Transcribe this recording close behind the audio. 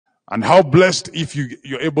And how blessed if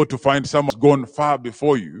you're able to find someone who's gone far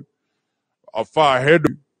before you, or far ahead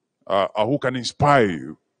of you, who can inspire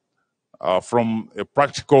you from a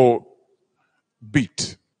practical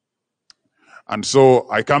beat. And so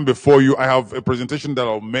I come before you. I have a presentation that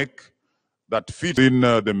I'll make that fits in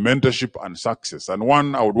the mentorship and success. And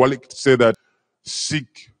one, I would like to say that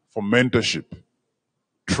seek for mentorship.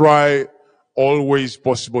 Try always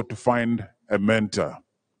possible to find a mentor.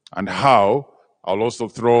 And how, I'll also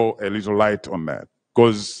throw a little light on that.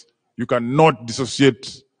 Because you cannot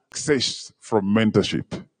dissociate success from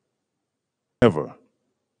mentorship. Never.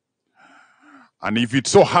 And if it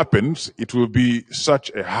so happens, it will be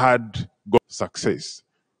such a hard success.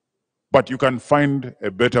 But you can find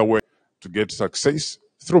a better way to get success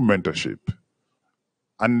through mentorship.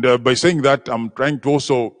 And by saying that, I'm trying to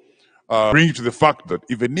also bring you to the fact that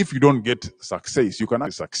even if you don't get success, you can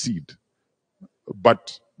actually succeed.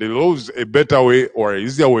 But there's always a better way or an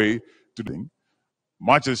easier way to do it.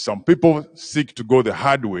 Much as some people seek to go the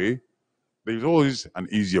hard way, there's always an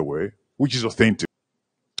easier way, which is authentic.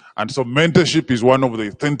 And so mentorship is one of the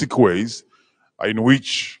authentic ways in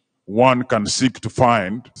which one can seek to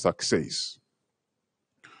find success.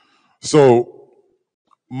 So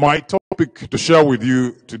my topic to share with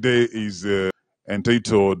you today is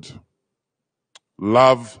entitled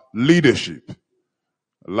Love Leadership.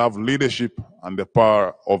 Love leadership and the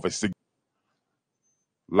power of a signature.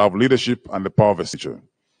 Love leadership and the power of a signature.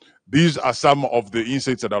 These are some of the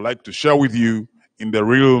insights that I'd like to share with you in the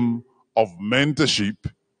realm of mentorship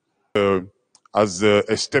as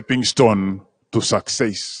a stepping stone to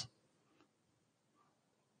success.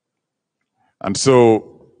 And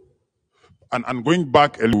so, and going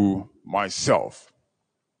back to myself,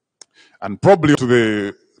 and probably to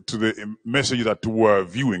the message that we're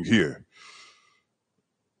viewing here,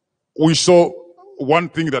 we saw one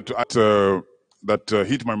thing that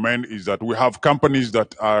hit my mind is that we have companies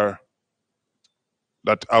that are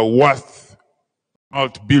worth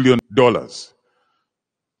multi-billion dollars.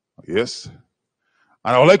 Yes,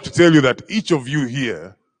 and I would like to tell you that each of you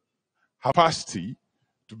here have capacity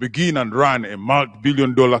to begin and run a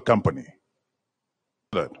multi-billion dollar company.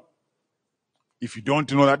 If you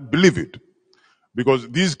don't know that, believe it, because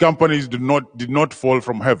these companies did not fall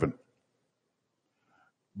from heaven.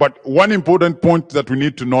 But one important point that we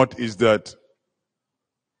need to note is that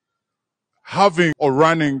having or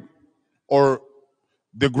running, or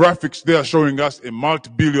the graphics they are showing us a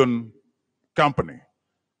multi-billion company,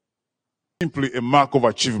 simply a mark of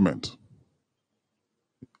achievement.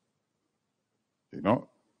 You know,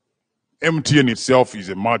 MTN itself is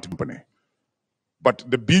a multi-company. But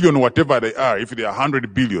the billion, whatever they are, if they are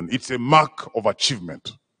 100 billion, it's a mark of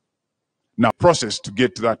achievement. Now, process to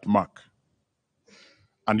get to that mark.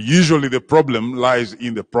 And usually the problem lies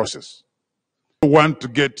in the process. We want to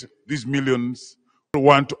get these millions, we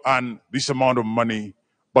want to earn this amount of money,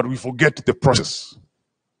 but we forget the process.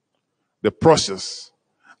 The process.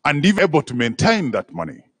 And if able to maintain that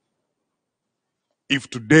money.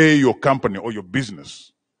 If today your company or your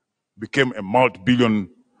business became a multi-billion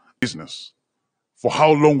business, for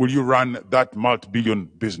how long will you run that multi-billion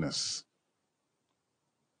business?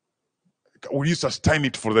 Will you sustain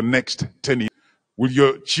it for the next 10 years? Will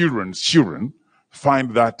your children's children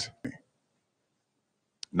find that?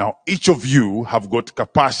 Now, each of you have got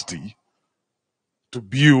capacity to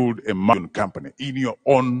build a multi-billion company in your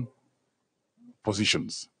own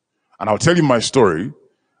positions. And I'll tell you my story.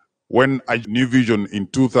 When I New Vision in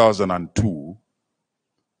 2002,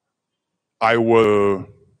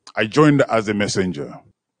 I joined as a messenger.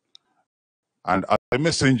 And as a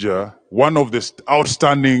messenger, one of the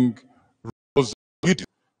outstanding roles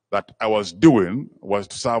that I was doing was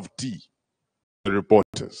to serve tea to the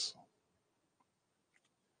reporters.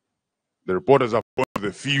 The reporters are going to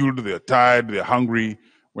the field, they're tired, they're hungry.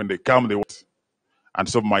 When they come, they want. And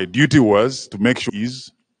so my duty was to make sure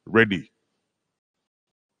he's ready.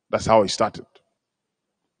 That's how I started.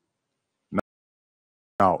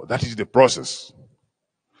 Now that is the process.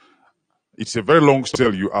 It's a very long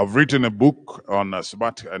story. I've written a book on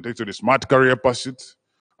entitled the Smart Career Pursuit.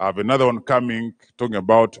 I have another one coming talking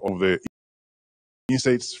about all the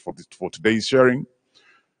insights for today's sharing.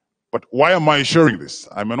 But why am I sharing this?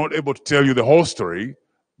 I'm not able to tell you the whole story,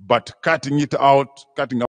 but cutting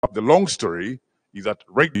up the long story is that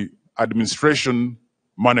regular administration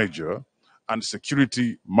manager and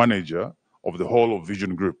security manager of the whole of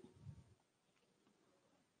Vision Group.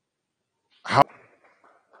 How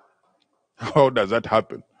does that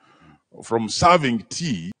happen? From serving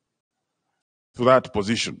tea to that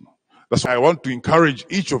position. That's why I want to encourage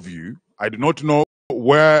each of you. I do not know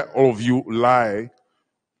where all of you lie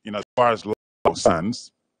in as far as law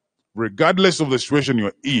stands, regardless of the situation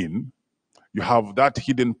you're in, you have that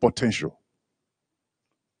hidden potential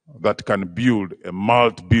that can build a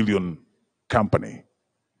multi-billion company.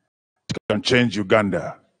 It can change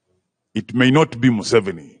Uganda. It may not be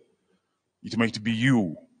Museveni. It might be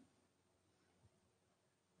you.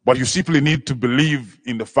 But you simply need to believe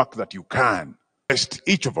in the fact that you can. Test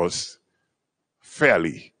each of us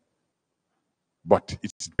fairly. But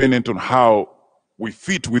it's dependent on how we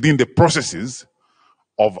fit within the processes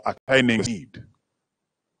of attaining need.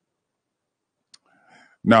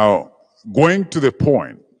 Now, going to the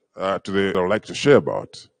point, I would like to share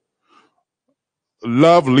about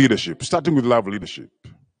love leadership, starting with love leadership.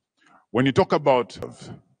 When you talk about love,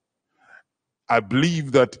 I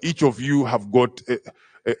believe that each of you have got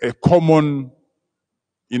a common,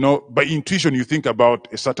 by intuition, you think about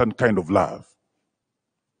a certain kind of love.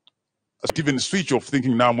 Even switch of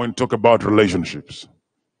thinking now when you talk about relationships,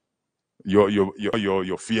 your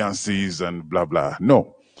fiancés and blah, blah.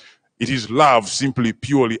 No, it is love simply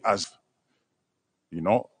purely as,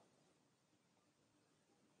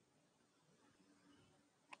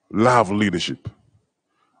 love leadership.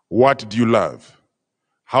 What do you love?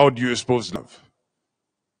 How do you expose love?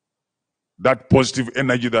 That positive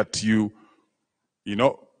energy that you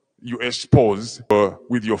expose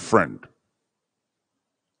with your friend.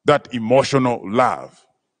 That emotional love.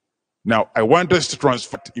 Now, I want us to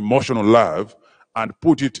transfer emotional love and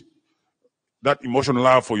put it, that emotional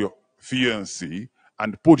love for your fiancé,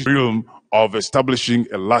 and put it in the realm of establishing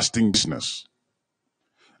a lasting business.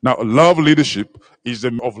 Now, love leadership is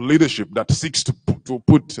the of leadership that seeks to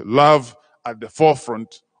put love at the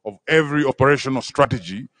forefront of every operational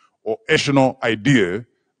strategy or operational idea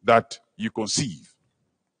that you conceive.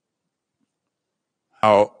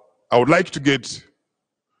 Now, I would like to get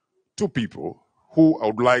two people who I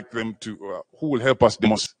would like them to, who will help us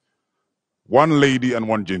demonstrate. One lady and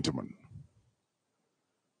one gentleman.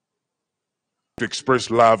 To express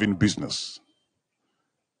love in business.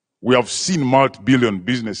 We have seen multi-billion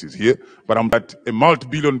businesses here, but that a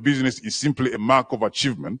multi-billion business is simply a mark of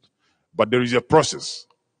achievement, but there is a process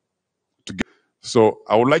to get. So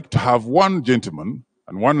I would like to have one gentleman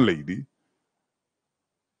and one lady,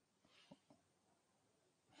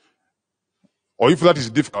 or if that is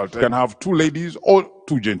difficult, I can have two ladies or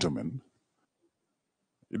two gentlemen.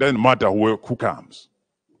 It doesn't matter who comes.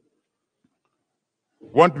 I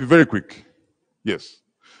want to be very quick. Yes.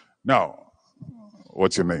 Now,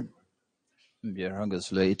 what's your name?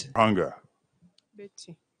 Biarhanga's late. Hanga.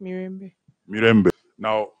 Betty. Mirembe. Mirembe.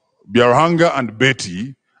 Now, Biarhanga and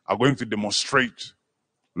Betty are going to demonstrate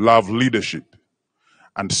love leadership.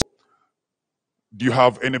 And so, do you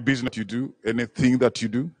have any business you do? Anything that you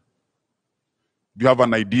do? Do you have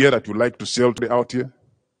an idea that you'd like to sell to out here?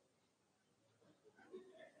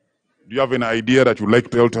 Do you have an idea that you'd like to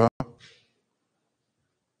tell to her?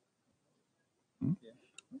 Yeah.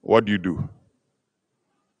 What do you do?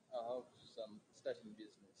 I have some starting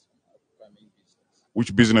business, upcoming business.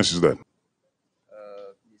 Which business is that?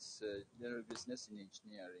 It's general business in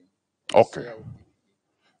engineering. Okay.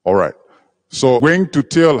 All right. So going to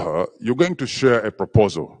tell her, you're going to share a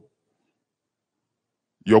proposal.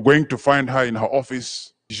 You're going to find her in her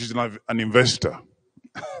office. She's an investor.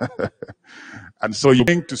 And so you're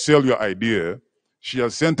going to sell your idea. She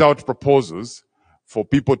has sent out proposals for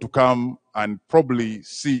people to come and probably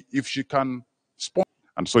see if she can sponsor.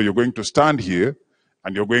 And so you're going to stand here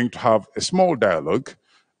and you're going to have a small dialogue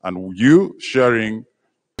and you sharing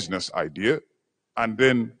business idea, and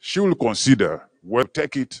then she will consider whether to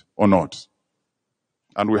take it or not.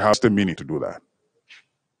 And we have a minute to do that.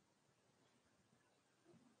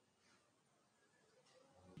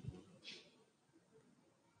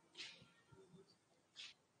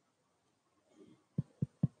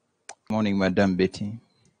 Morning, Madam Betty.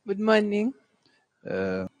 Good morning.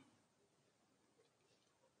 I'm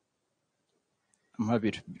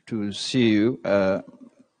happy to see you.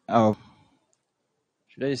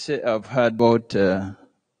 Should I say I've heard about... I'm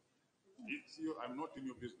not in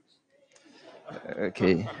your business.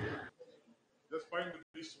 Okay. Just find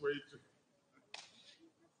this way to...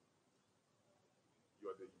 You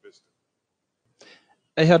are the investor.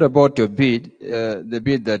 I heard about your bid, the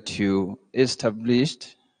bid that you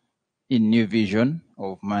established in New Vision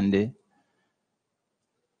of Monday.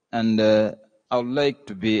 And I would like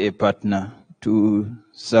to be a partner to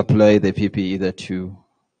supply the PPE that you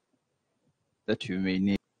may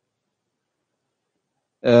need.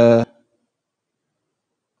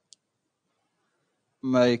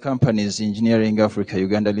 My company is Engineering Africa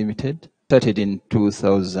Uganda Limited. Started in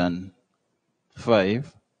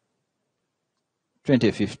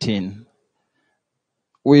 2015.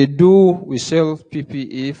 We sell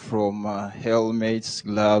PPE from helmets,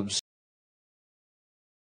 gloves,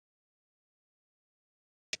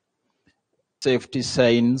 safety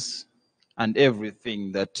signs, and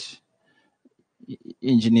everything that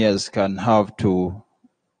engineers can have to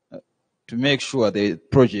make sure the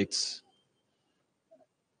projects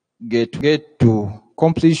get to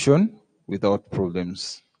completion without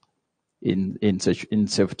problems in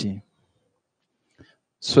safety.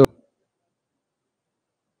 So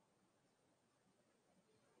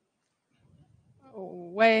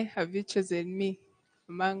Why have you chosen me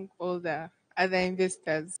among all the other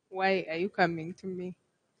investors? Why are you coming to me?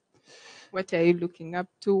 What are you looking up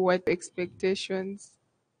to? What expectations?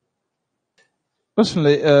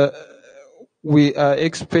 personally, we are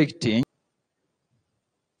expecting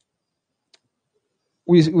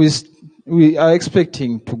we are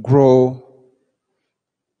expecting to grow.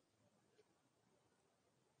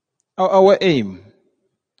 Our aim,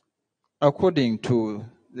 according to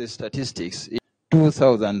the statistics, in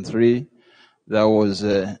 2003, there was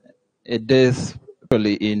a death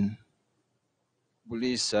in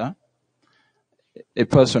Bulisa. A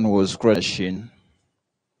person was crashing.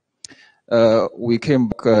 We came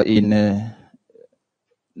back in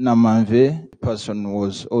Namanve. A person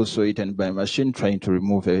was also eaten by a machine trying to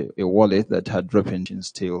remove a wallet that had dropped in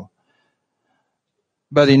steel.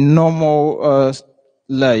 But in normal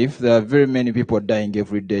life, there are very many people dying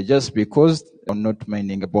every day just because they are not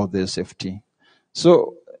minding about their safety.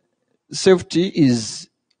 So safety is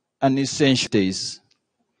an essential,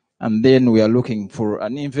 and then we are looking for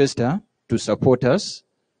an investor to support us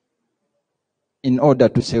in order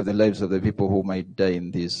to save the lives of the people who might die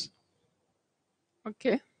in this.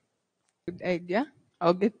 Okay, good idea.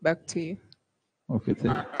 I'll get back to you. Okay,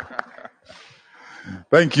 thank you.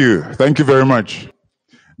 Thank you. Thank you very much.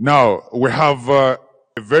 Now, we have a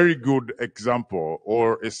very good example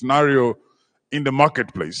or a scenario in the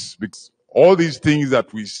marketplace, because all these things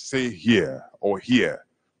that we say here or here,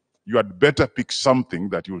 you had better pick something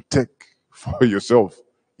that you'll take for yourself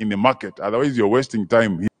in the market. Otherwise, you're wasting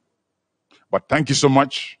time here. But thank you so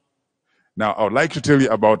much. Now, I would like to tell you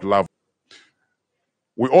about love.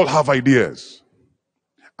 We all have ideas,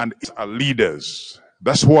 and it's our leaders.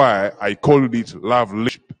 That's why I called it love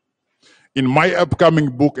leadership. In my upcoming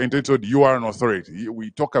book entitled "You Are an Authority,"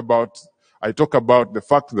 I talk about the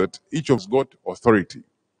fact that each of us got authority.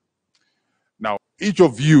 Now, each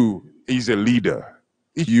of you is a leader.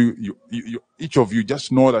 Each of you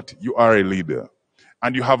just know that you are a leader,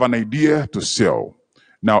 and you have an idea to sell.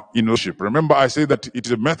 Now, in leadership, remember I say that it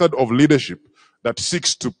is a method of leadership that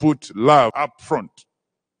seeks to put love up front,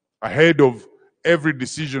 ahead of every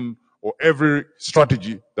decision or every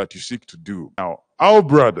strategy that you seek to do. Now, our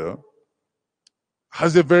brother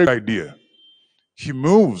has a very good idea. He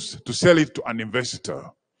moves to sell it to an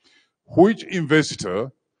investor, which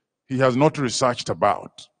investor he has not researched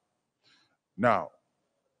about. Now,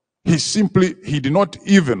 he did not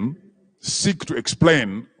even seek to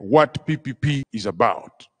explain what PPP is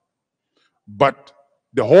about. But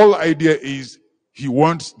the whole idea is he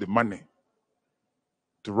wants the money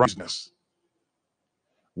to run business.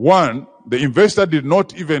 One, the investor did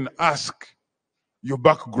not even ask your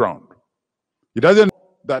background. He doesn't know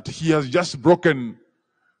that he has just broken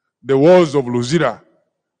the walls of Luzira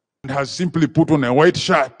and has simply put on a white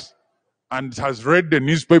shirt and has read the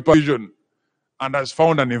newspaper and has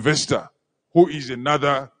found an investor who is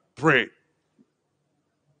another prey.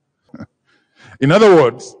 In other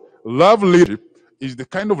words, love leadership is the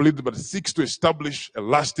kind of leadership that seeks to establish a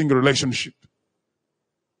lasting relationship.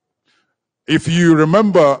 If you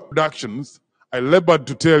remember productions, I labored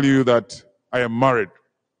to tell you that I am married.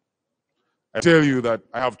 I tell you that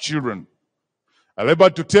I have children. I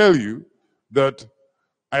labored to tell you that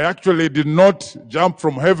I actually did not jump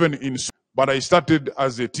from heaven but I started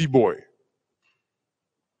as a T-boy.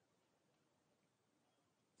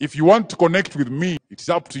 If you want to connect with me, it's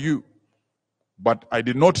up to you. But I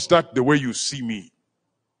did not start the way you see me.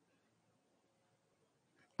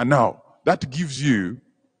 And now, that gives you,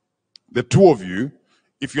 the two of you,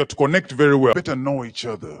 if you're to connect very well, better know each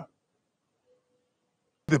other.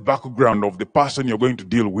 The background of the person you're going to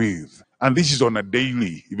deal with. And this is on a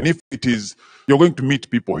daily, even if it is, you're going to meet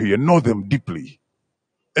people here, know them deeply.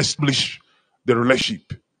 Establish the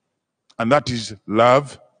relationship. And that is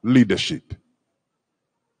love leadership.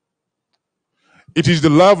 It is the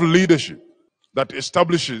love leadership that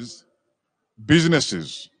establishes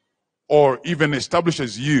businesses or even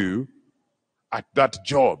establishes you at that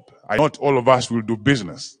job. Not all of us will do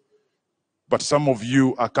business, but some of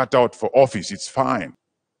you are cut out for office. It's fine.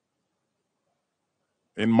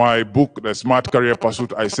 In my book, The Smart Career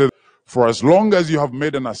Pursuit, I said For as long as you have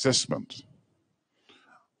made an assessment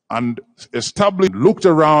and established, looked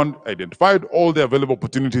around, identified all the available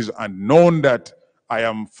opportunities, and known that I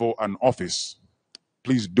am for an office,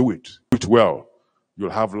 please do it. Do it well. You'll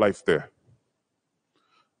have life there.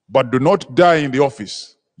 But do not die in the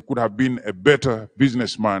office. You could have been a better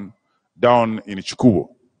businessman down in Chikubo.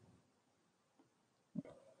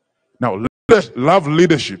 Now, love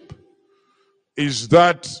leadership is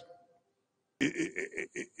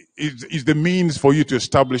the means for you to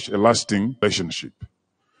establish a lasting relationship.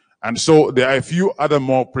 And so there are a few other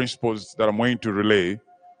more principles that I'm going to relay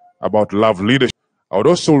about love leadership. I would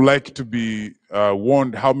also like to be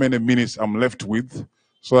warned how many minutes I'm left with,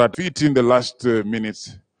 so that fit in the last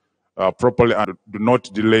minutes properly and do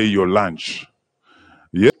not delay your lunch.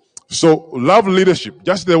 Yeah. So love leadership,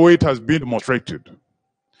 just the way it has been demonstrated.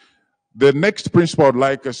 The next principle I'd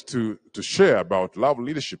like us to share about love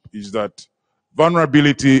leadership is that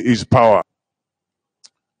vulnerability is power.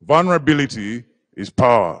 Vulnerability is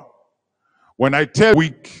power. When I tell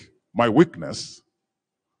my weakness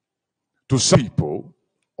to some people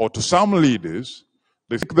or to some leaders,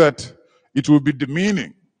 they think that it will be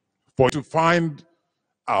demeaning for you to find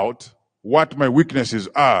out what my weaknesses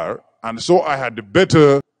are, and so I had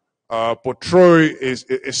better portray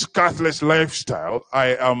a scathless lifestyle.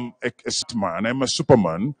 I am a man, I'm a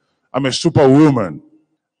superman, I'm a superwoman,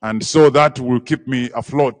 and so that will keep me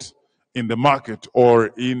afloat in the market or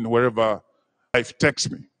in wherever life takes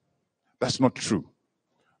me. That's not true.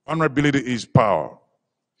 Vulnerability is power.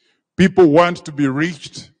 People want to be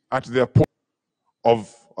reached at their point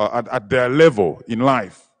of at their level in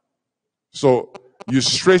life. So you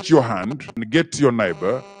stretch your hand and get to your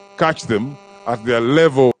neighbor, catch them at their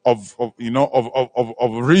level of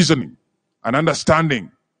reasoning and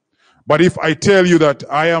understanding. But if I tell you that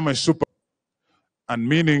I am a super, and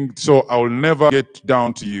meaning, so I will never get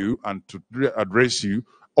down to you and to address you,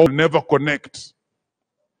 or never connect,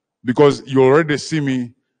 because you already see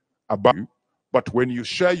me about you. But when you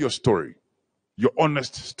share your story, your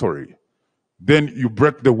honest story, then you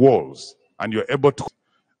break the walls and you're able to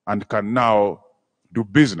and can now do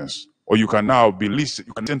business, or you can now be listening,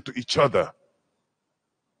 you can listen to each other.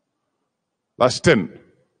 That's 10.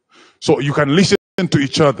 So you can listen to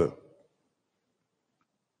each other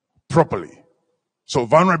properly. So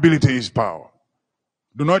vulnerability is power.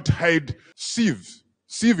 Do not hide, sieve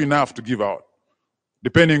enough to give out,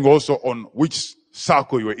 depending also on which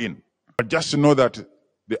circle you're in. But just to know that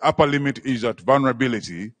the upper limit is that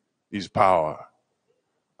vulnerability is power,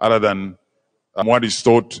 other than what is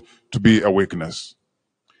thought to be a weakness.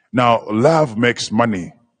 Now, love makes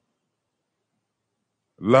money.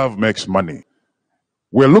 Love makes money.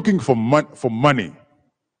 We're looking for money.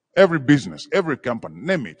 Every business, every company,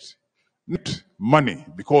 name it, need money,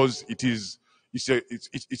 because it's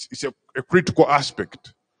a critical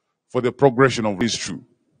aspect for the progression of this true.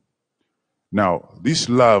 Now, this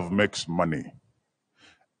love makes money.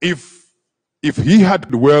 If he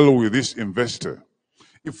had well with this investor,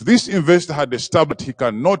 if this investor had established he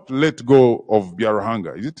cannot let go of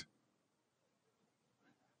Biarahanga, is it?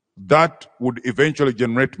 That would eventually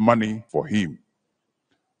generate money for him.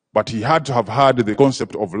 But he had to have had the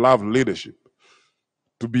concept of love leadership,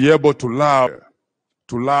 to be able to love,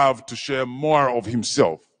 to share more of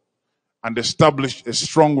himself and establish a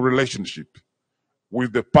strong relationship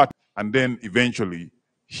with the partner, and then eventually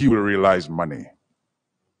he will realize money.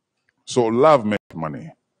 So love makes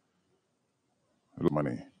money.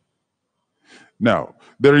 Money. Now,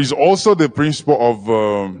 there is also the principle of,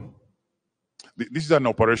 this is an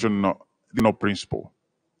operational principle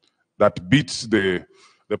that beats the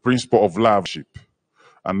principle of loveship.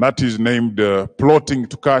 And that is named plotting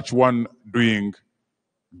to catch one doing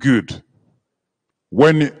good.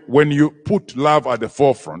 When you put love at the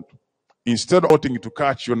forefront, instead of plotting to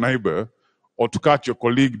catch your neighbor or to catch your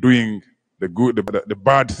colleague doing the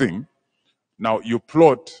bad thing, now you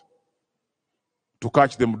plot to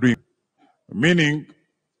catch them doing, meaning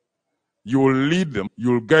you will lead them,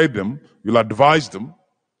 you will guide them, you'll advise them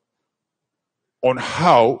on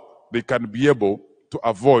how they can be able to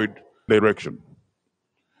avoid direction,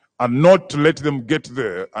 and not to let them get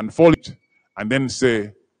there and fall it and then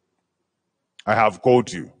say, I have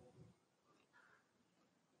called you.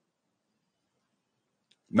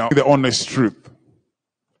 Now, the honest truth,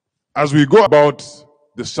 as we go about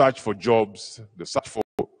the search for jobs, the search for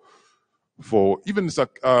even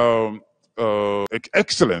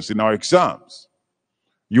excellence in our exams,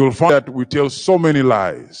 you'll find that we tell so many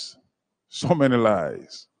lies.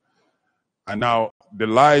 And now the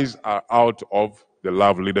lies are out of the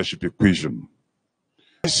love leadership equation.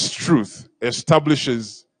 This truth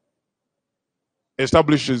establishes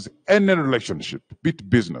establishes any relationship, be it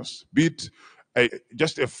business, be it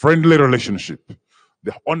just a friendly relationship.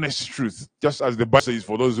 The honest truth, just as the Bible says,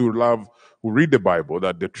 for those who read the Bible,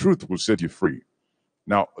 that the truth will set you free.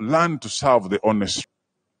 Now, learn to serve the honest.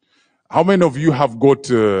 How many of you have got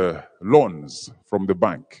loans from the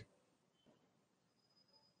bank?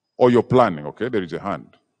 Or you're planning, okay? There is a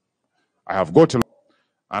hand. I have got a loan,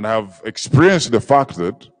 and I have experienced the fact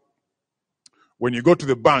that when you go to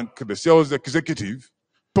the bank, the sales executive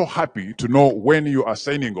so happy to know when you are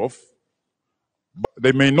signing off. But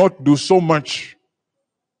they may not do so much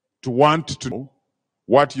to want to know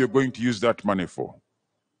what you're going to use that money for.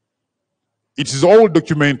 It is all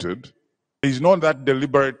documented. There is not that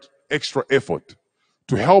deliberate extra effort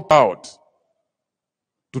to help out,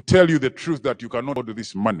 to tell you the truth that you cannot order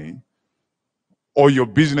this money, or your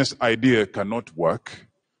business idea cannot work,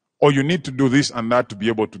 or you need to do this and that to be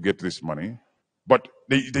able to get this money. But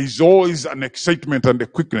there is always an excitement and a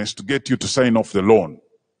quickness to get you to sign off the loan.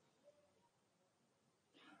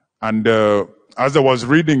 And as I was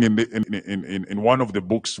reading in one of the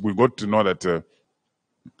books, we got to know that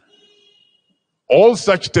all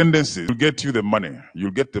such tendencies will get you the money.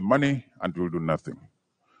 You'll get the money and you'll do nothing.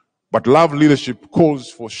 But love leadership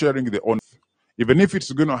calls for sharing the honest, even if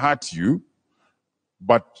it's going to hurt you.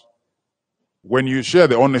 But when you share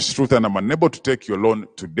the honest truth, and I'm unable to take your loan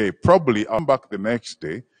today, probably I'll come back the next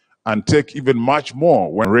day and take even much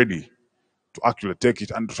more when ready to actually take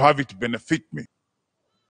it and to have it benefit me.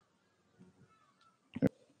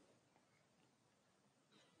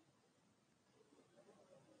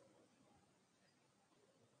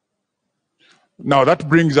 Now that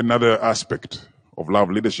brings another aspect of love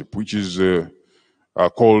leadership, which is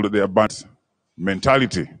called the abundance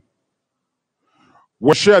mentality. When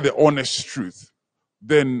you share the honest truth,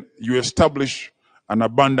 then you establish an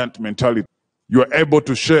abundant mentality. You are able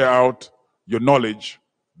to share out your knowledge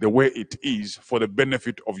the way it is for the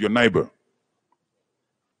benefit of your neighbor.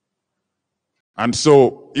 And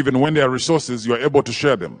so, even when there are resources, you are able to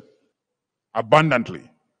share them abundantly.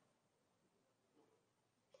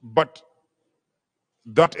 But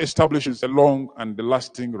that establishes a long and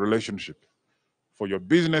lasting relationship for your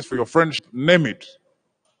business, for your friendship, name it.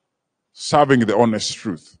 Serving the honest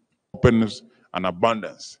truth opens an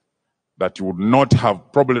abundance that you would not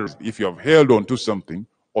have probably if you have held on to something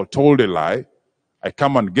or told a lie. I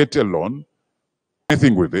come and get a loan,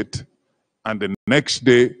 anything with it, and the next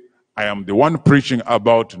day I am the one preaching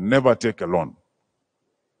about never take a loan.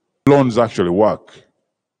 Loans actually work.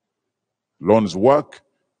 Loans work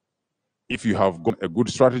if you have got a good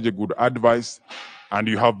strategy, good advice, and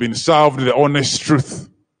you have been served the honest truth.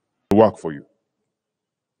 It will work for you.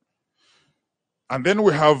 And then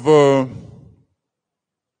we have the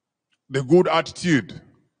good attitude.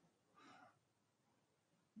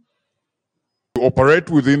 To operate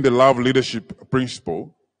within the love leadership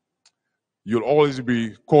principle, you'll always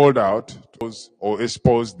be called out or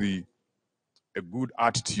expose a good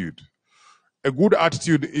attitude. A good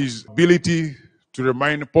attitude is ability to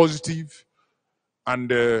remain positive and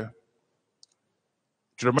to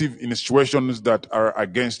remain in situations that are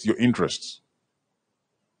against your interests.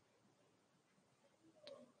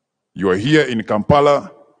 You are here in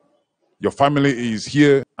Kampala, your family is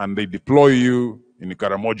here, and they deploy you in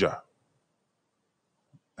Karamoja.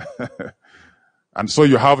 And so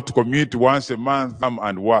you have to commute once a month, come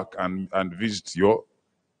and work and visit your.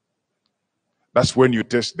 That's when you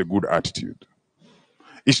test the good attitude.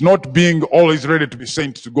 It's not being always ready to be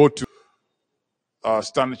sent to go to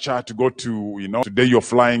Standard Chart, to go to, today you're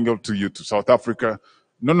flying out to South Africa.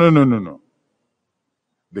 No.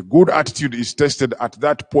 The good attitude is tested at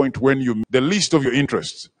that point when you the least of your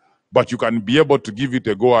interests, but you can be able to give it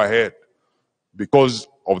a go ahead because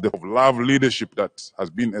of the love leadership that has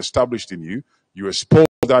been established in you. You expose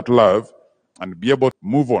that love and be able to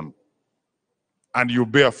move on, and you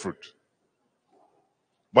bear fruit.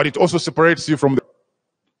 But it also separates you from the.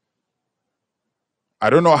 I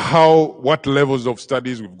don't know what levels of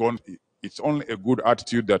studies we've gone. It's only a good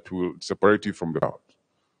attitude that will separate you from the crowd.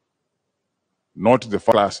 Not the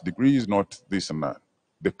class degrees, not this and that.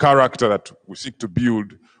 The character that we seek to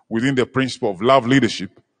build within the principle of love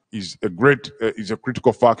leadership is a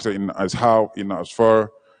critical factor in how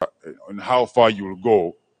far you will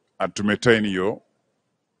go and to maintain your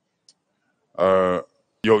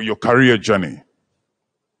career journey.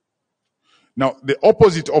 Now, the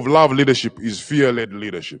opposite of love leadership is fear-led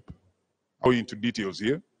leadership. I'll go into details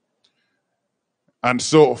here. And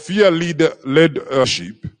so fear-led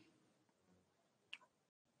leadership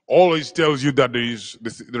always tells you that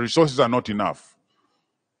the resources are not enough.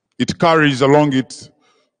 It carries along it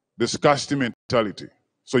the scarcity mentality.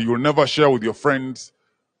 So you'll never share with your friends.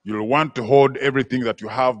 You'll want to hold everything that you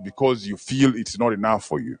have because you feel it's not enough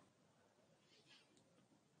for you.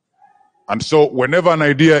 And so whenever an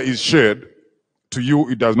idea is shared to you,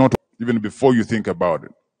 it does not, even before you think about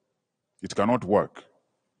it. It cannot work.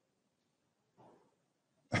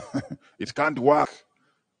 It can't work.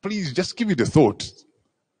 Please just give it a thought.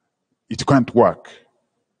 It can't work.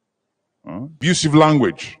 Abusive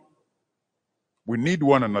language. We need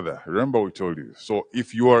one another. Remember we told you. So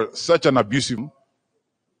if you are such an abusive,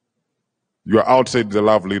 you are outside the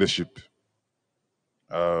love leadership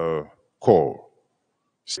call.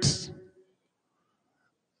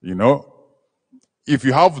 You know, if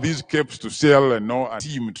you have these capes to sell and know a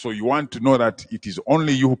team, so you want to know that it is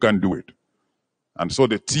only you who can do it. And so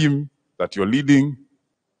the team that you're leading,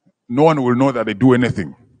 no one will know that they do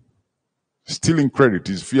anything. Stealing credit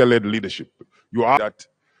is fear-led leadership. You are that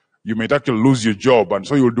you may actually lose your job, and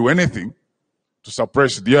so you'll do anything to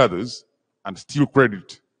suppress the others and steal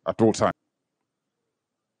credit at all times.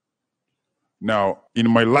 Now, in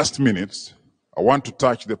my last minutes, I want to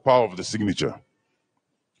touch the power of the signature.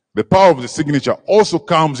 The power of the signature also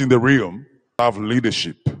comes in the realm of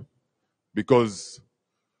leadership, because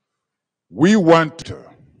we want to,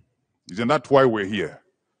 isn't that why we're here?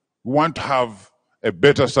 We want to have a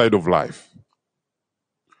better side of life.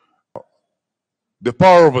 The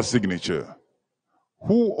power of a signature.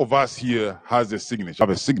 Who of us here has a signature?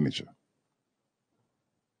 Have a signature?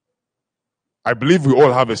 I believe we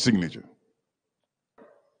all have a signature.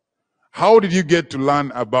 How did you get to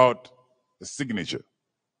learn about a signature?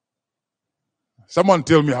 Someone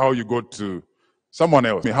tell me how you got to, someone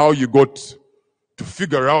else, how you got to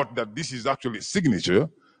figure out that this is actually a signature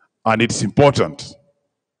and it's important.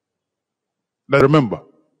 Now remember,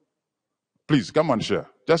 please come and share,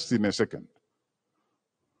 just in a second.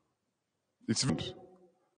 It's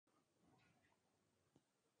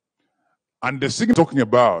and the signature talking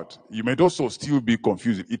about, you might also still be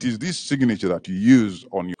confused. It is this signature that you use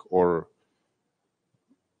on your, or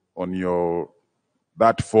on your,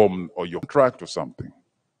 that form or your contract or something.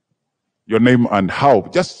 Your name and how.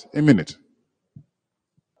 Just a minute.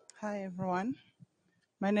 Hi, everyone.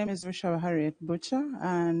 My name is Risha Harriet Butcher,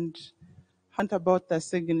 and what about the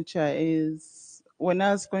signature is when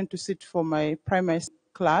I was going to sit for my primary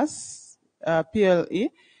class, PLE,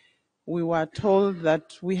 we were told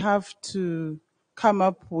that we have to come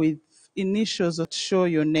up with initials that show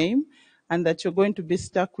your name and that you're going to be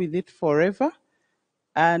stuck with it forever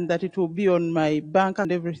and that it will be on my bank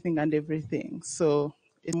and everything. So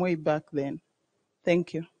it's way back then.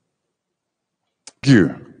 Thank you. Thank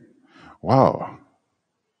you. Wow.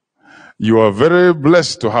 You are very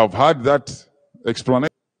blessed to have had that explanation.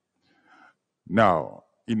 Now,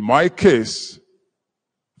 in my case,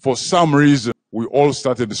 for some reason, we all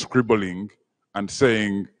started scribbling and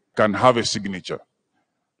saying, can have a signature.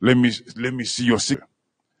 Let me see your signature.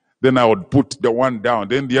 Then I would put the one down.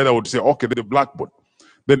 Then the other would say, okay, the blackboard.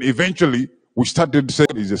 Then eventually, we started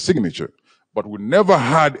saying it's a signature. But we never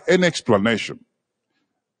had any explanation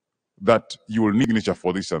that you will need a signature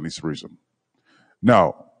for this and this reason.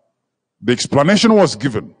 Now, the explanation was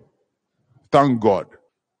given. Thank God.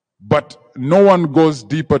 But no one goes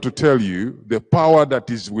deeper to tell you the power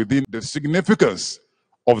that is within the significance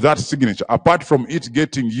of that signature, apart from it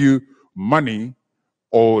getting you money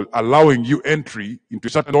or allowing you entry into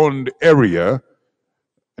a certain area.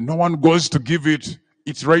 No one goes to give it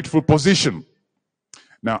its rightful position.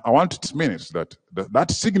 Now, I want to minutes that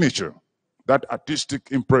that signature, that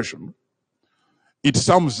artistic impression, it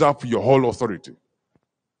sums up your whole authority.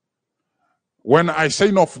 When I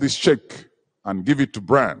sign off this check and give it to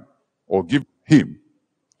Brian or give him,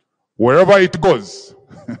 wherever it goes,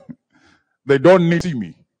 they don't need to see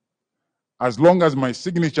me. As long as my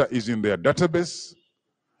signature is in their database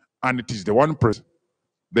and it is the one person,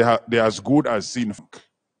 they're as good as seeing Frank.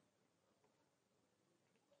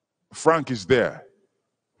 Frank is there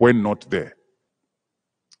when not there.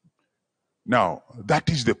 Now, that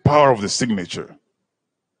is the power of the signature.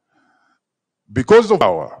 Because of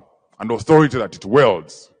power and authority that it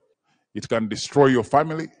wields, it can destroy your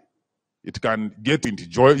family, it can get into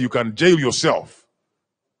jail, you can jail yourself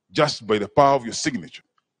just by the power of your signature.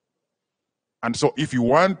 And so if you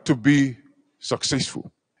want to be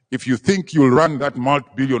successful, if you think you'll run that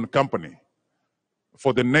multi-billion company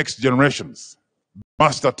for the next generations,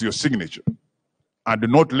 master to your signature and do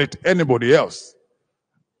not let anybody else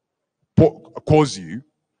cause you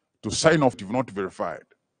to sign off if you've not verified.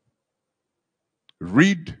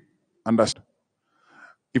 Read, understand.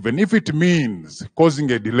 Even if it means causing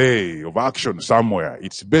a delay of action somewhere,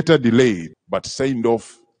 it's better delayed but signed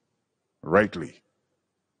off rightly.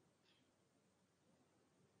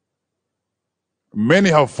 Many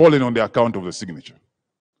have fallen on the account of the signature.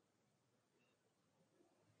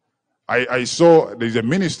 I saw there's a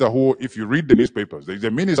minister who, if you read the newspapers, there's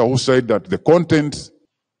a minister who said that the contents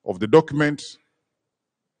of the documents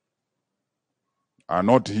are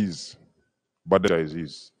not his, but that is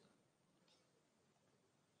his.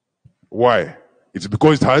 Why? It's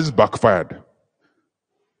because it has backfired.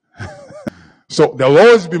 So there will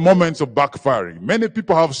always be moments of backfiring. Many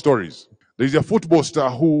people have stories. There's a football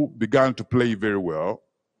star who began to play very well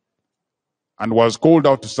and was called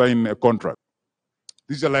out to sign a contract.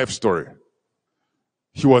 This is a life story.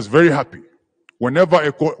 He was very happy.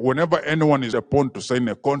 Whenever anyone is upon to sign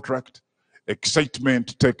a contract,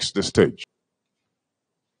 excitement takes the stage.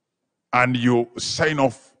 And you sign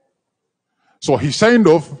off. So he signed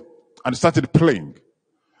off and started playing.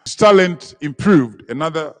 His talent improved.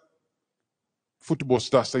 Another football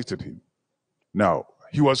star cited him. Now,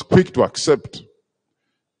 he was quick to accept.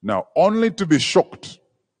 Now, only to be shocked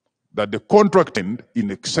that the contract ended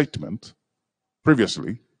in excitement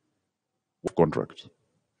previously of contract.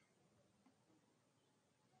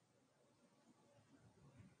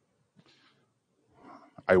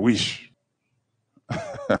 I wish.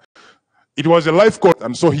 It was a life course,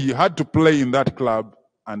 and so he had to play in that club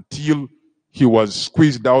until he was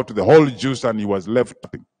squeezed out the whole juice and he was left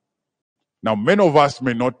nothing. Now, many of us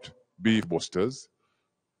may not be boosters,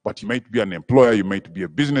 but you might be an employer, you might be a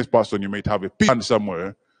business person, you might have a plan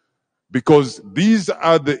somewhere, because these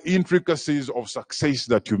are the intricacies of success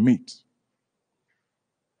that you meet.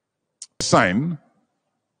 Sign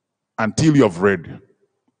until you have read.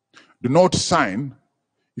 Do not sign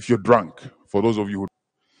if you're drunk, for those of you who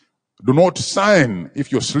do not sign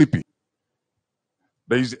if you're sleepy.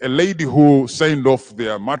 There is a lady who signed off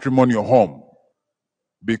their matrimonial home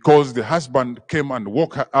because the husband came and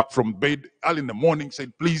woke her up from bed early in the morning,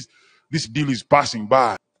 said, please, this deal is passing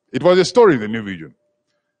by. It was a story in the New Vision.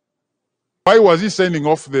 Why was he signing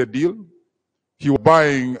off the deal? He was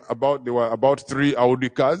buying there were about 3 Audi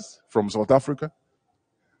cars from South Africa.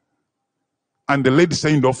 And the lady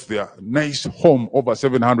signed off their nice home, over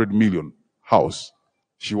 700 million house.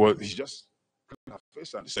 He just cleaned her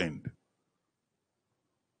face and signed.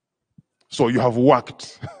 So you have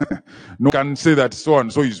worked. No one can say that so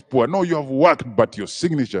and so is poor. No, you have worked, but your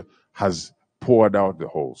signature has poured out the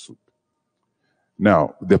whole soup.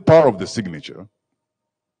 Now, the power of the signature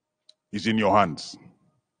is in your hands.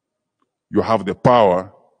 You have the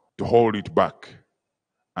power to hold it back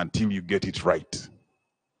until you get it right.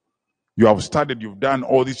 You have studied, you've done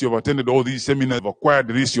all this, you've attended all these seminars, you've acquired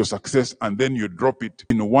this, your success, and then you drop it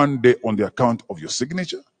in one day on the account of your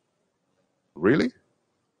signature? Really?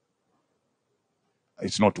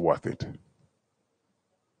 It's not worth it.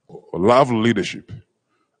 Love, leadership,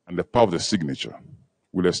 and the power of the signature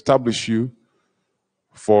will establish you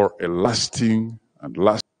for a lasting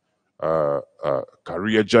and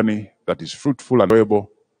career journey that is fruitful and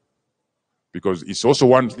enjoyable. Because it's also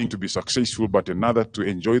one thing to be successful, but another to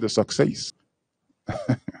enjoy the success.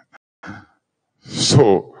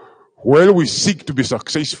 So, while we seek to be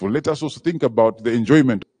successful, let us also think about the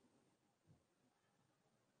enjoyment.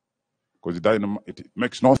 Because it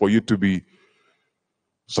makes no sense for you to be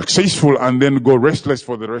successful and then go restless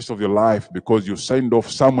for the rest of your life because you signed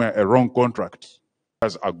off somewhere a wrong contract.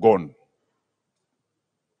 As are gone.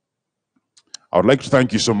 I would like to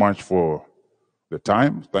thank you so much for the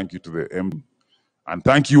time. Thank you to the MD. And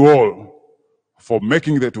thank you all for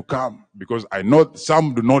making that to come, because I know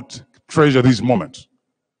some do not treasure these moments,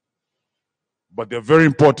 but they're very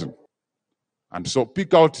important. And so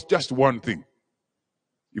pick out just one thing.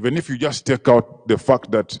 Even if you just take out the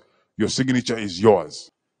fact that your signature is yours,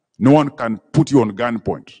 no one can put you on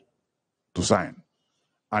gunpoint to sign.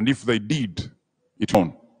 And if they did, it's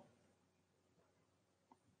on.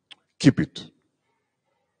 Keep it.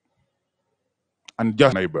 And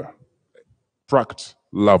just neighbor, practice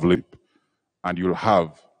lovely, and you'll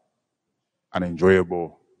have an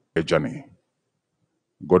enjoyable journey.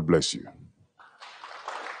 God bless you.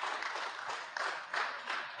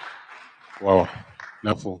 Wow,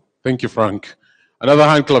 wonderful. Thank you, Frank. Another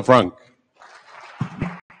hand clap, Frank.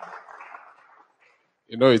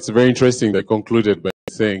 You know, it's very interesting that I concluded by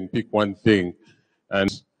saying pick one thing,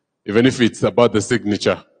 and even if it's about the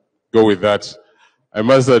signature, go with that. I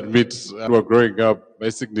must admit, when we were growing up, my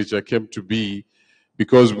signature came to be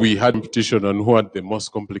because we had competition on who had the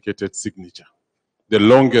most complicated signature. The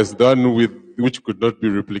longest, the one with which could not be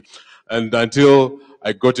replicated. And until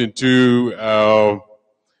I got into a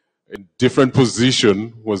different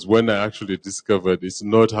position was when I actually discovered it's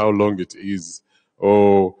not how long it is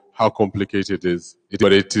or how complicated it is,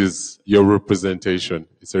 but it is your representation.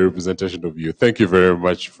 It's a representation of you. Thank you very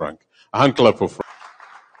much, Frank. A hand clap for Frank.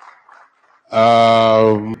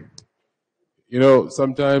 You know,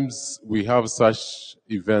 sometimes we have such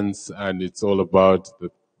events and it's all about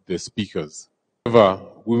the speakers. However,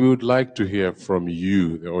 we would like to hear from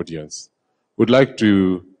you, the audience. Would like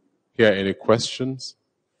to hear any questions.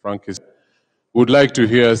 Frank is. Would like to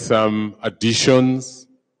hear some additions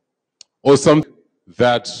or something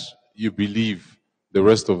that you believe the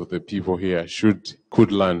rest of the people here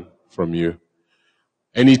could learn from you.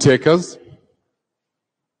 Any takers?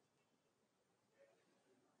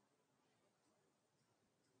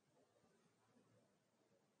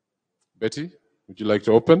 Betty, would you like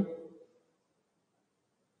to open?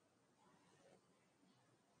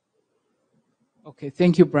 Okay,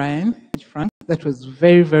 thank you, Brian. Frank, that was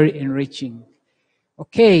very, very enriching.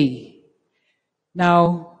 Okay,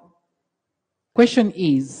 now, question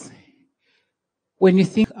is, when you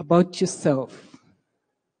think about yourself,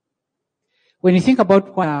 when you think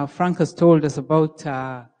about what Frank has told us about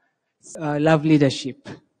love leadership,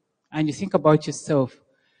 and you think about yourself,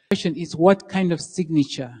 the question is, what kind of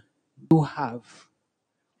signature do you have?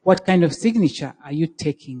 What kind of signature are you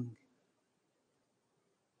taking?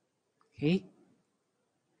 Okay.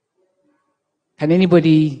 Can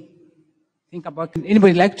anybody think about, can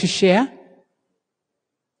anybody like to share?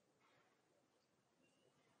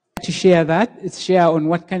 To share that, it's share on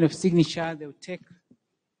what kind of signature they would take,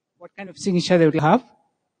 what kind of signature they would have.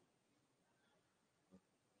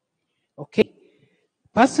 Okay.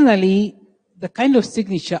 Personally, the kind of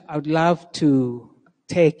signature I would love to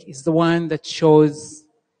take is the one that shows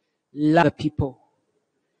love the people.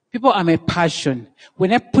 People are my passion.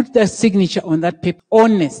 When I put that signature on that paper,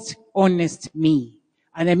 honest me.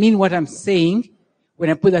 And I mean what I'm saying when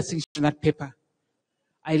I put that signature on that paper.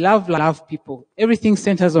 I love people. Everything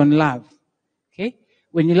centers on love. Okay?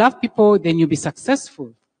 When you love people, then you'll be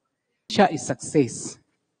successful. Signature is success.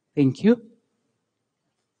 Thank you.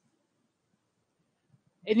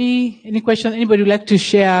 Any question? Anybody would like to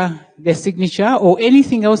share their signature or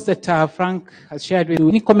anything else that Frank has shared with you?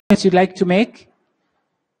 Any comments you'd like to make?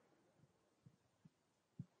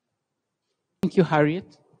 Thank you,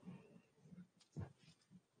 Harriet.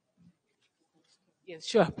 Yes,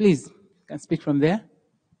 sure, please. You can speak from there.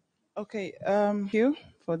 Okay, thank you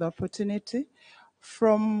for the opportunity.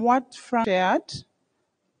 From what Frank shared,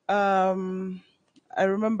 I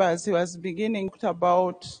remember as he was beginning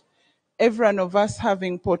about every one of us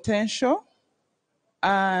having potential.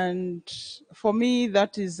 And for me,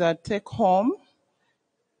 that is a take home,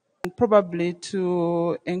 and probably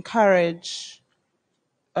to encourage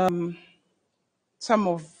some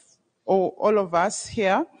of, or all of us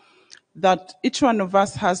here, that each one of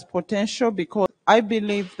us has potential, because I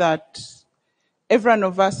believe that every one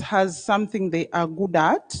of us has something they are good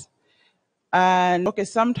at. And okay,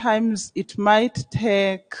 sometimes it might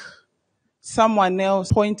take someone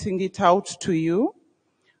else pointing it out to you,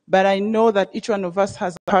 but I know that each one of us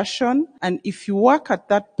has a passion, and if you work at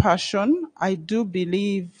that passion, I do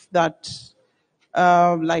believe that,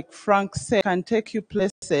 like Frank said, can take you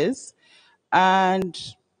places. And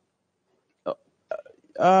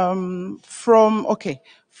from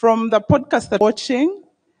the podcast that I'm watching,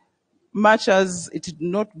 much as it did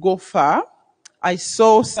not go far, I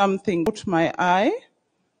saw something caught my eye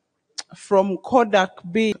from Kodak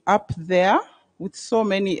being up there with so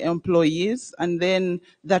many employees, and then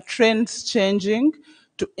the trends changing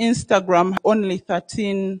to Instagram, only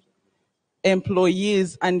 13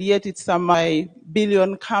 employees, and yet it's a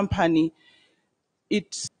multi-billion company.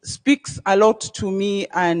 It speaks a lot to me,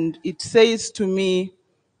 and it says to me,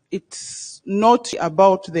 it's not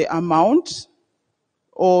about the amount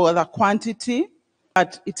or the quantity,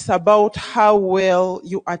 but it's about how well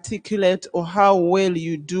you articulate or how well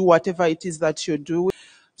you do whatever it is that you're doing.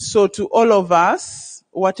 So to all of us,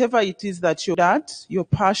 whatever it is that you're at, your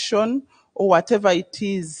passion, or whatever it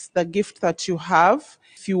is, the gift that you have,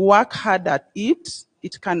 if you work hard at it,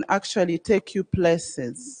 it can actually take you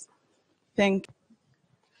places. Thank you.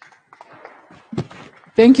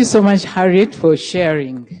 Thank you so much, Harriet, for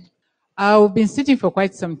sharing. I've been sitting for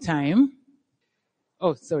quite some time.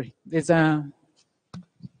 Oh, sorry.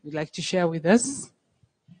 You'd like to share with us?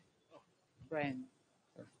 Brian.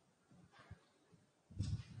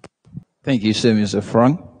 Thank you, sir, Mr.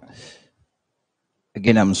 Frank.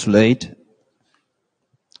 Again, I'm Slade.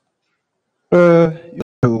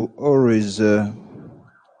 You always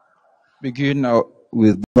begin out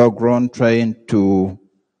with background, trying to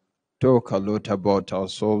talk a lot about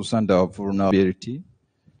ourselves and our vulnerability.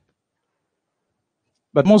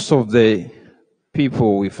 But most of the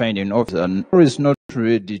people we find in office are always not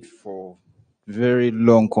ready for very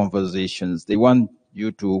long conversations. They want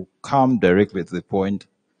you to come directly to the point.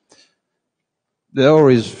 they're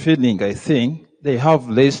always feeling, I think, they have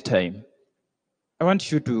less time. I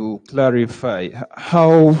want you to clarify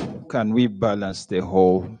how can we balance the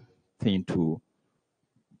whole thing to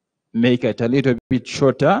make it a little bit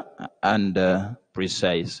shorter and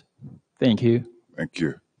precise. Thank you. Thank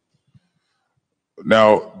you.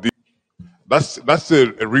 Now, that's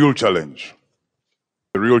a real challenge.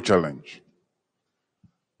 A real challenge.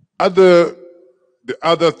 The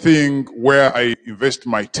other thing where I invest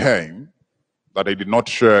my time that I did not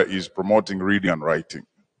share is promoting reading and writing.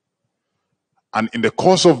 And in the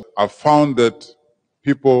course of, I've found that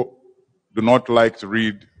people do not like to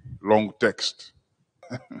read long text.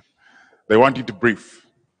 They want it brief.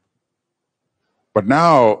 But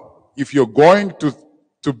now, if you're going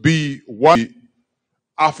to be one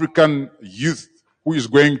African youth who is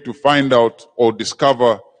going to find out or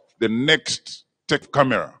discover the next tech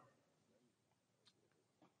camera,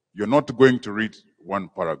 you're not going to read one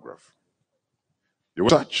paragraph. You're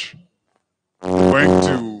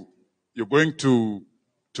going to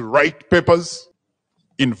write papers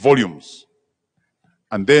in volumes,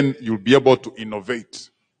 and then you'll be able to innovate.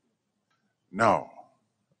 Now,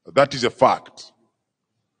 that is a fact,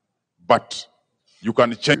 but you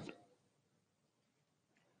can change.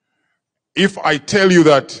 If I tell you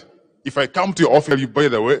that, if I come to your office, you, by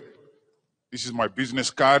the way, this is my business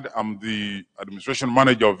card, I'm the administration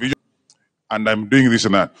manager of Vision, and I'm doing this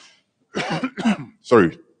and that.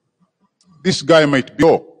 Sorry. This guy might be,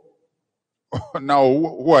 oh, now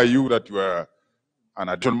who are you that you are an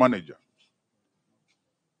additional manager?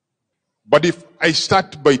 But if I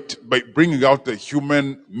start by bringing out the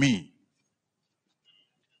human me,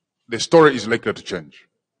 the story is likely to change.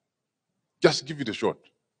 Just give it a shot.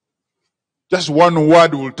 Just one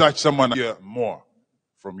word will touch someone here more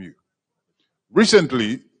from you.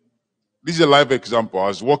 Recently, this is a live example. I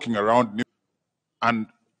was walking around and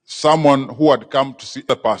someone who had come to see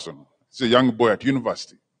a person, it's a young boy at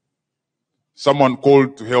university, someone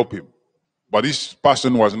called to help him. But this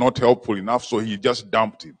person was not helpful enough, so he just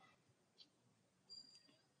dumped him.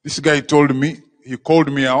 This guy told me, he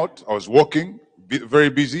called me out, I was walking, very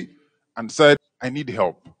busy, and said, I need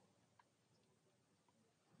help.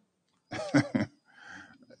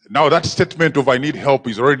 Now that statement of I need help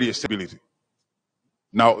is already a stability.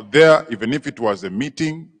 Now there, even if it was a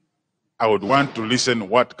meeting, I would want to listen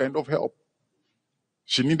what kind of help.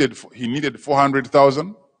 He needed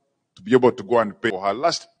 400,000 to be able to go and pay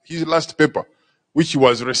for his last paper, which he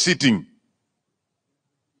was receipting.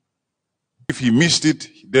 If he missed it,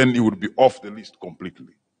 then he would be off the list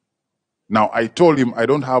completely. Now I told him I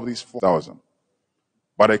don't have this 4,000,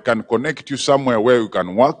 but I can connect you somewhere where you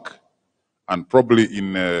can work and probably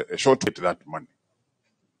in a short get that money.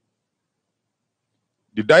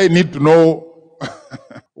 Did I need to know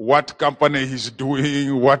what company he's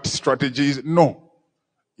doing, what strategies? No.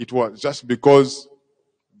 It was just because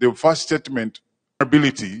the first statement,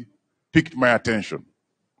 ability, piqued my attention.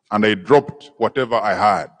 And I dropped whatever I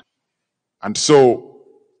had. And so,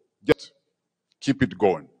 just keep it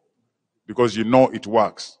going. Because you know it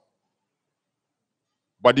works.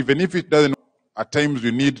 But even if it doesn't, at times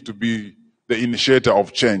we need to be the initiator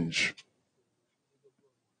of change.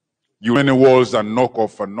 You many walls and knock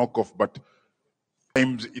off, but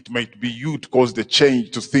times it might be you to cause the change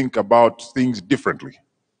to think about things differently.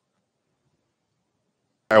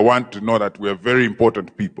 I want to know that we are very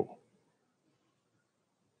important people.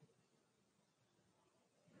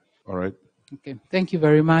 All right. Okay, thank you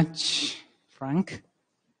very much, Frank.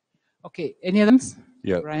 Okay, any others?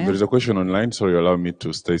 Yeah, Brian? there is a question online. Sorry, allow me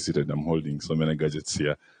to stay seated. I'm holding so many gadgets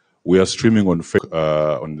here. We are streaming on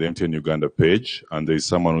on the MTN Uganda page, and there is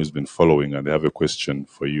someone who's been following, and they have a question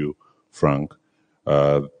for you, Frank.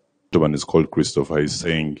 The one is called Christopher. He's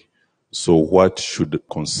saying, so what should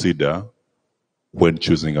consider when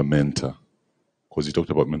choosing a mentor? Because you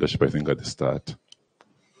talked about mentorship, I think, at the start.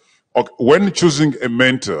 Okay. When choosing a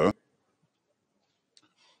mentor,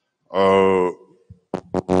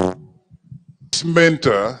 this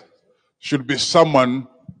mentor should be someone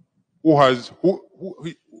who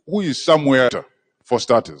is somewhere, for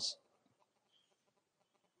starters,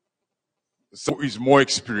 so who is more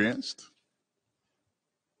experienced.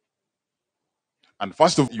 And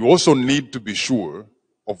first of all, you also need to be sure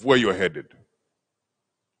of where you're headed.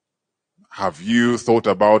 Have you thought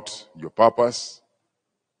about your purpose?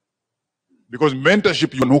 Because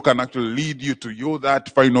mentorship, you know, who can actually lead you to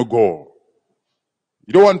that final goal.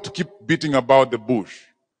 You don't want to keep beating about the bush.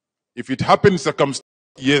 If it happens,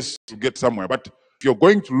 yes, to get somewhere. But if you're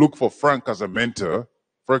going to look for Frank as a mentor,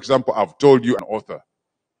 for example, I've told you, an author.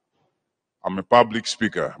 I'm a public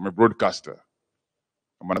speaker. I'm a broadcaster.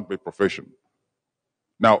 I'm an by profession.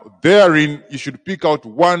 Now, therein, you should pick out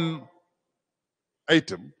one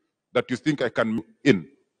item that you think I can move in,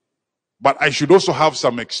 but I should also have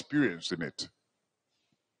some experience in it.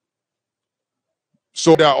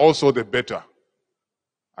 So they are also the better.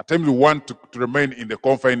 At times we want to remain in the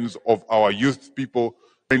confines of our youth people,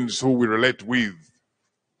 friends who we relate with,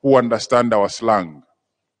 who understand our slang.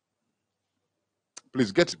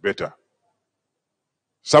 Please get better.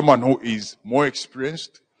 Someone who is more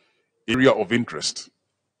experienced, area of interest.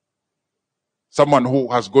 Someone who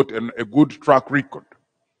has got a good track record.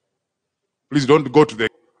 Please don't go to the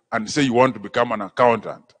and say you want to become an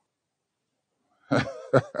accountant.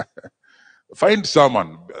 Find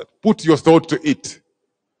someone, put your thought to it.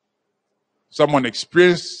 Someone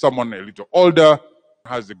experienced, someone a little older,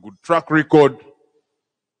 has a good track record,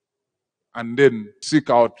 and then seek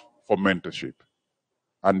out for mentorship,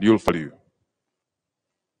 and you'll follow you.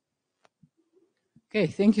 Okay,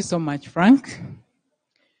 thank you so much, Frank.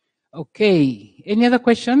 Okay, any other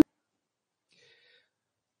questions?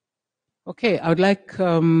 Okay, I would like,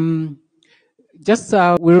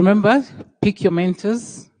 we remember, pick your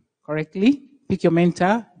mentors correctly, pick your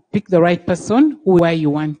mentor, pick the right person, where you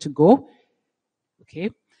want to go. Okay,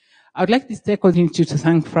 I would like this opportunity to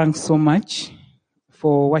thank Frank so much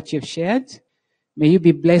for what you've shared. May you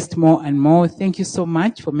be blessed more and more. Thank you so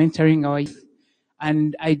much for mentoring our youth.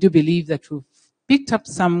 And I do believe that we've picked up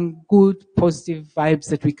some good, positive vibes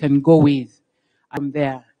that we can go with from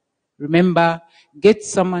there. Remember, get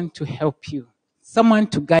someone to help you, someone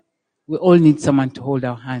to guide. We all need someone to hold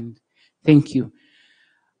our hand. Thank you.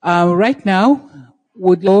 Right now,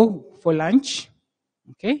 we'll go for lunch.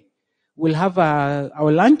 Okay? We'll have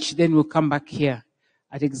our lunch, then we'll come back here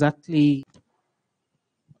at exactly...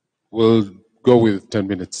 We'll go with 10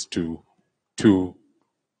 minutes to 2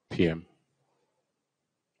 p.m.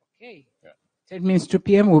 Okay. Yeah. 10 minutes to 2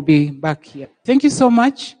 p.m. We'll be back here. Thank you so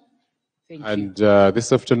much. Thank and you.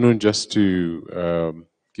 This afternoon, just to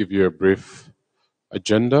give you a brief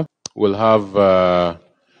agenda, we'll have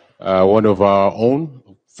one of our own,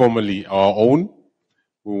 formerly our own.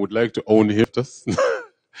 We would like to own him.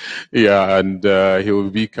 Yeah, and he will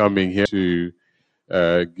be coming here to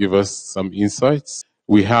give us some insights.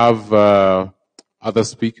 We have other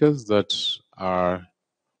speakers that are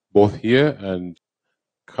both here and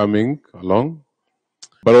coming along,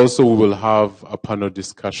 but also we will have a panel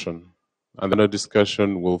discussion. And the panel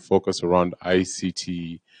discussion will focus around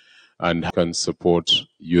ICT and how can support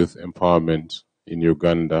youth empowerment in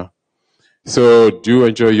Uganda. So do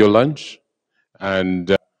enjoy your lunch, and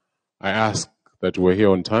I ask that we're here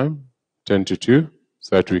on time, 10 to 2,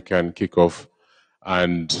 so that we can kick off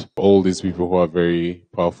and all these people who have very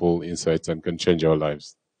powerful insights and can change our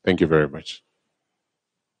lives. Thank you very much.